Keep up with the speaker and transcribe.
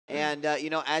And, you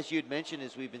know, as you had mentioned,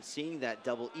 as we've been seeing that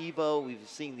double Evo, we've been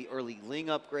seeing the early Ling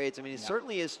upgrades. I mean, it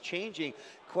certainly is changing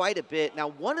quite a bit. Now,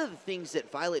 one of the things that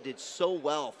Violet did so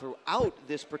well throughout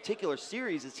this particular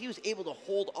series is he was able to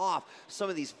hold off some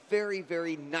of these very,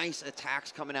 very nice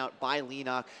attacks coming out by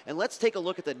Leenock. And let's take a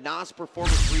look at the NOS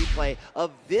performance replay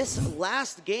of this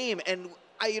last game. And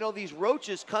you know, these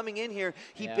roaches coming in here,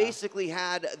 he basically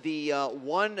had the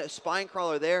one spine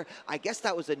crawler there. I guess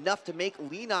that was enough to make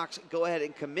Leenox go ahead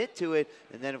and commit to it.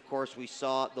 And then, of course, we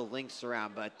saw the Ling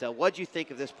surround. But what do you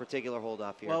think of this particular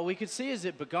hold-off here? Well, we could see as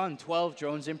it begun, 12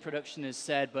 drones in production is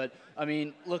said. But, I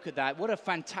mean, look at that. What a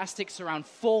fantastic surround,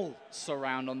 full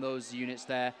surround on those units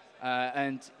there.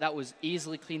 And that was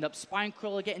easily cleaned up. Spine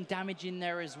crawler getting damage in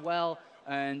there as well.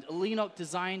 And Leenox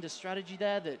designed a strategy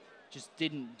there that just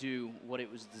didn't do what it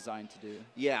was designed to do.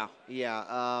 Yeah.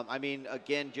 I mean,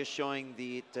 again, just showing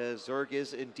that Zerg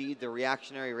is indeed the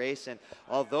reactionary race. And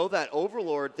although that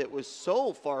Overlord that was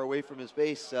so far away from his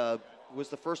base was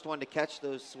the first one to catch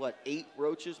those, 8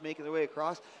 roaches making their way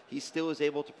across, he still was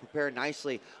able to prepare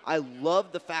nicely. I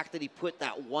love the fact that he put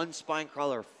that one spine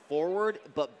crawler forward,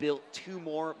 but built 2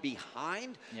 more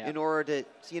behind in order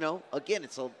to, you know, again,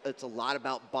 it's a lot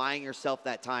about buying yourself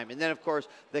that time. And then, of course,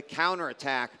 the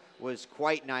counterattack was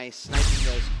quite nice,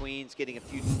 sniping those queens, getting a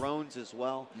few drones as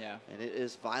well. Yeah. And it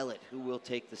is Violet who will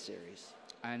take the series.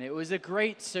 And it was a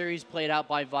great series played out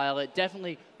by Violet.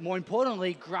 Definitely, more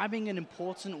importantly, grabbing an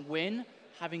important win,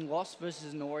 having lost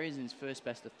versus Norries in his first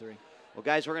best of 3. Well,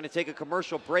 guys, we're going to take a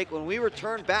commercial break. When we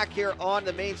return back here on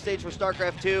the main stage for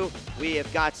StarCraft 2, we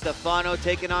have got Stefano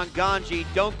taking on Ganji.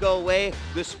 Don't go away.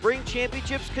 The Spring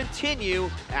Championships continue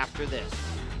after this.